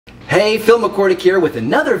Hey, Phil McCordic here with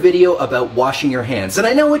another video about washing your hands. And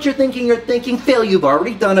I know what you're thinking, Phil, you've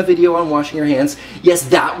already done a video on washing your hands. Yes,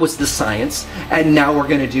 that was the science, and now we're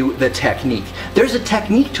gonna do the technique. There's a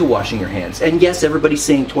technique to washing your hands, and yes, everybody's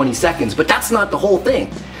saying 20 seconds, but that's not the whole thing.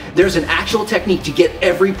 There's an actual technique to get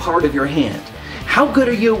every part of your hand. How good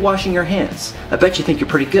are you at washing your hands? I bet you think you're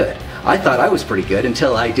pretty good. I thought I was pretty good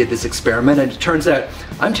until I did this experiment, and it turns out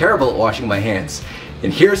I'm terrible at washing my hands.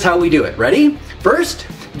 And here's how we do it. Ready? First,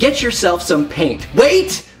 get yourself some paint.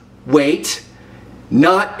 Wait,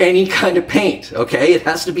 not any kind of paint, okay? It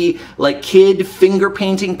has to be like kid finger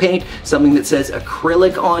painting paint, something that says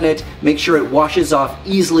acrylic on it. Make sure it washes off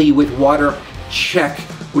easily with water. Check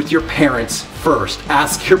with your parents first.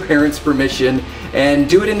 Ask your parents' permission and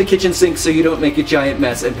do it in the kitchen sink so you don't make a giant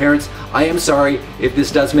mess. And parents, I am sorry if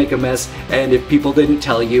this does make a mess, and if people didn't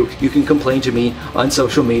tell you, you can complain to me on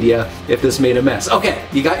social media if this made a mess. Okay,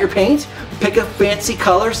 you got your paint? Pick a fancy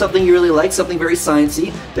color, something you really like, something very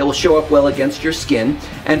sciencey that will show up well against your skin,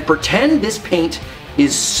 and pretend this paint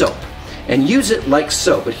is soap and use it like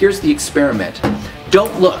soap. But here's the experiment.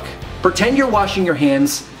 Don't look. Pretend you're washing your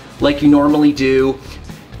hands like you normally do,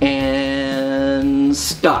 and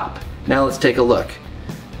stop. Now let's take a look.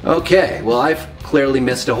 Okay, well, I've clearly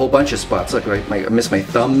missed a whole bunch of spots. Look, I missed my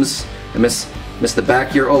thumbs. I missed the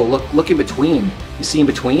back here. Oh, look in between. You see in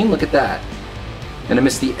between? Look at that. And I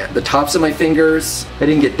missed the tops of my fingers. I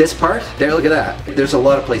didn't get this part. There, look at that. There's a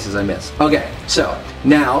lot of places I missed. Okay, so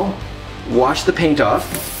now wash the paint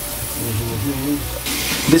off.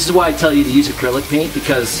 This is why I tell you to use acrylic paint,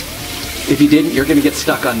 because if you didn't, you're gonna get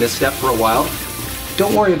stuck on this step for a while.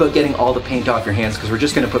 Don't worry about getting all the paint off your hands, because we're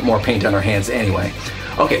just going to put more paint on our hands anyway.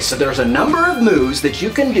 Okay, so there's a number of moves that you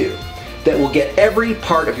can do that will get every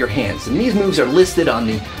part of your hands. And these moves are listed on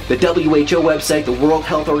the WHO website, the World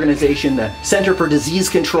Health Organization, the Center for Disease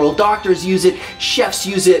Control. Doctors use it, chefs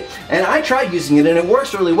use it, and I tried using it and it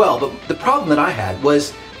works really well. But the problem that I had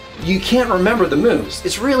was you can't remember the moves.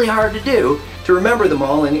 It's really hard to do to remember them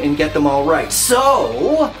all and get them all right.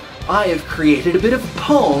 So I have created a bit of a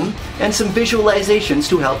poem and some visualizations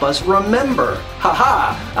to help us remember.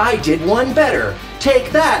 Haha, I did one better.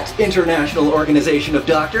 Take that, International Organization of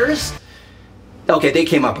Doctors. Okay, they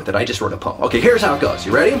came up with it. I just wrote a poem. Okay, here's how it goes.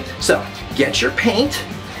 You ready? So, get your paint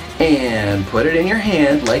and put it in your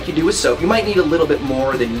hand like you do with soap. You might need a little bit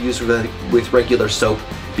more than you use with regular soap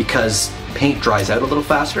because paint dries out a little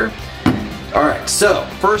faster. All right, so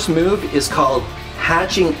first move is called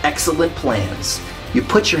hatching excellent plans. You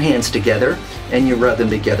put your hands together and you rub them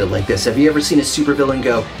together like this. Have you ever seen a supervillain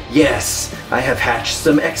go, yes, I have hatched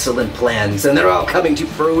some excellent plans and they're all coming to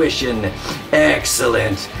fruition.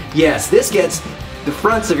 Excellent. Yes, this gets the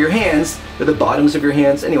fronts of your hands, or the bottoms of your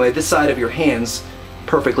hands, anyway, this side of your hands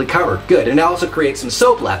perfectly covered. Good. And it also creates some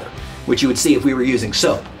soap lather, which you would see if we were using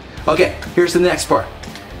soap. Okay, here's the next part.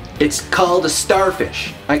 It's called a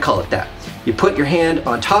starfish. I call it that. You put your hand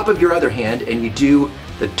on top of your other hand and you do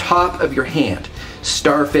the top of your hand.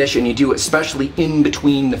 Starfish, and you do it especially in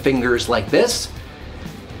between the fingers like this.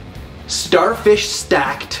 Starfish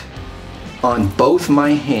stacked on both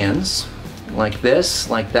my hands, like this,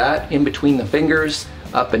 like that, in between the fingers,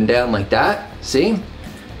 up and down like that. See?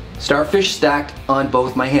 Starfish stacked on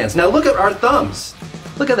both my hands. Now look at our thumbs.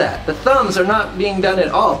 Look at that. The thumbs are not being done at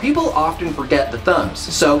all. People often forget the thumbs.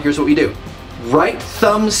 So here's what we do. Right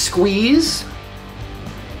thumb squeeze.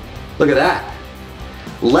 Look at that.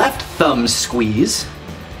 Left thumb squeeze.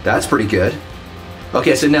 That's pretty good.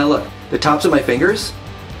 Okay, so now look, the tops of my fingers,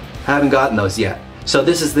 I haven't gotten those yet. So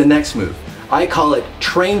this is the next move. I call it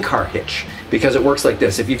train car hitch because it works like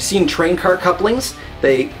this. If you've seen train car couplings,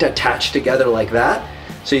 they attach together like that.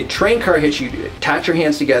 So you train car hitch, you attach your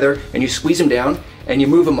hands together and you squeeze them down and you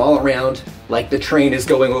move them all around like the train is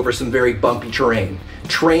going over some very bumpy terrain.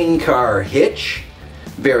 Train car hitch.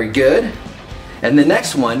 Very good. And the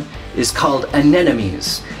next one is called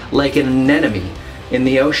anemones, like an anemone in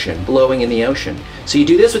the ocean, blowing in the ocean. So you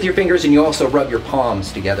do this with your fingers and you also rub your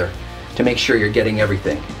palms together to make sure you're getting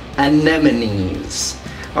everything. Anemones.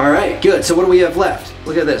 All right, good. So what do we have left?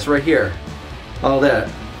 Look at this right here. All that.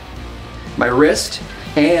 My wrist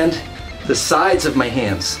and the sides of my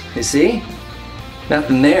hands. You see?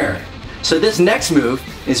 Nothing there. So this next move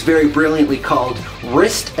is very brilliantly called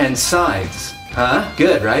wrist and sides. Huh?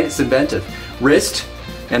 Good, right? It's inventive. Wrist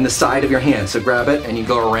and the side of your hand. So grab it and you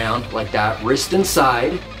go around like that, wrist and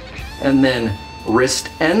side, and then wrist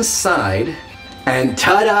and side, and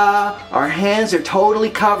ta-da! Our hands are totally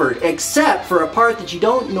covered except for a part that you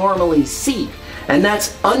don't normally see, and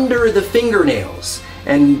that's under the fingernails.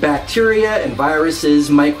 And bacteria and viruses,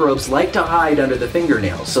 microbes like to hide under the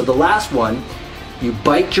fingernails. So the last one, you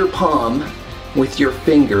bite your palm with your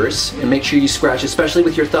fingers, and make sure you scratch, especially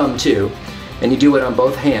with your thumb too, and you do it on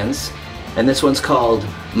both hands. And this one's called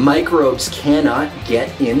Microbes Cannot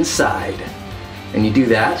Get Inside. And you do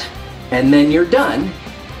that, and then you're done,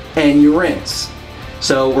 and you rinse.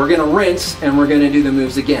 So we're gonna rinse, and we're gonna do the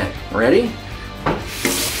moves again. Ready?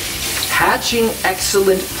 Hatching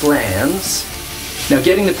excellent plans. Now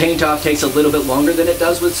getting the paint off takes a little bit longer than it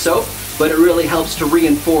does with soap, but it really helps to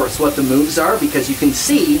reinforce what the moves are because you can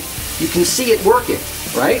see it working,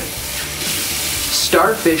 right?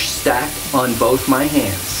 Starfish stacked on both my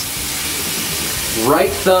hands.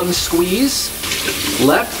 Right thumb squeeze,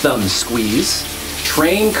 left thumb squeeze,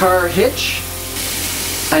 train car hitch,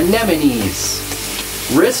 anemones,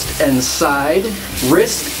 wrist and side,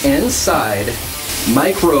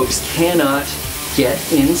 microbes cannot get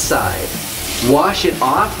inside. Wash it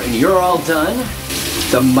off and you're all done.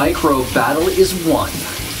 The microbe battle is won.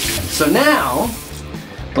 So now,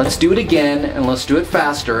 let's do it again, and let's do it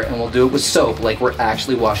faster, and we'll do it with soap like we're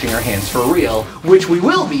actually washing our hands for real, which we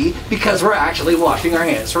will be because we're actually washing our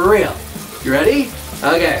hands for real. You ready?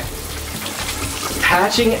 Okay.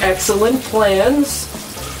 Hatching excellent plans.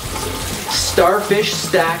 Starfish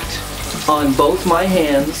stacked on both my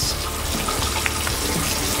hands.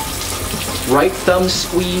 Right thumb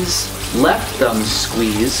squeeze, left thumb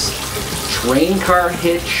squeeze. Train car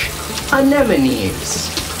hitch, anemones.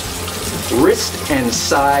 Wrist and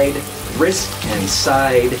side,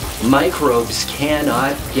 microbes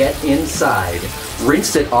cannot get inside.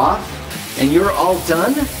 Rinse it off, and you're all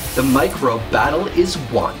done. The microbe battle is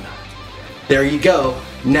won. There you go.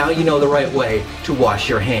 Now you know the right way to wash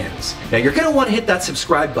your hands. Now you're gonna wanna hit that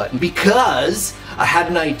subscribe button because I had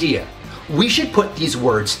an idea. We should put these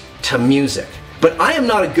words to music. But I am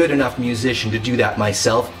not a good enough musician to do that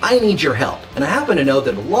myself. I need your help. And I happen to know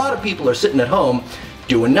that a lot of people are sitting at home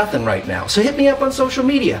doing nothing right now. So hit me up on social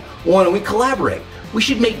media. Why don't we collaborate? We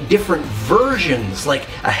should make different versions, like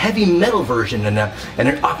a heavy metal version and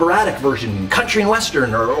an operatic version, country and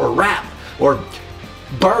western, or rap, or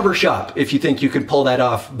barbershop, if you think you can pull that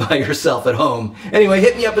off by yourself at home. Anyway,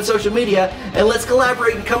 hit me up on social media and let's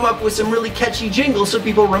collaborate and come up with some really catchy jingles so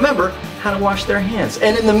people remember how to wash their hands.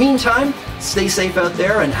 And in the meantime, stay safe out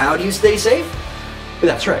there. And how do you stay safe?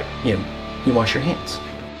 That's right, you wash your hands.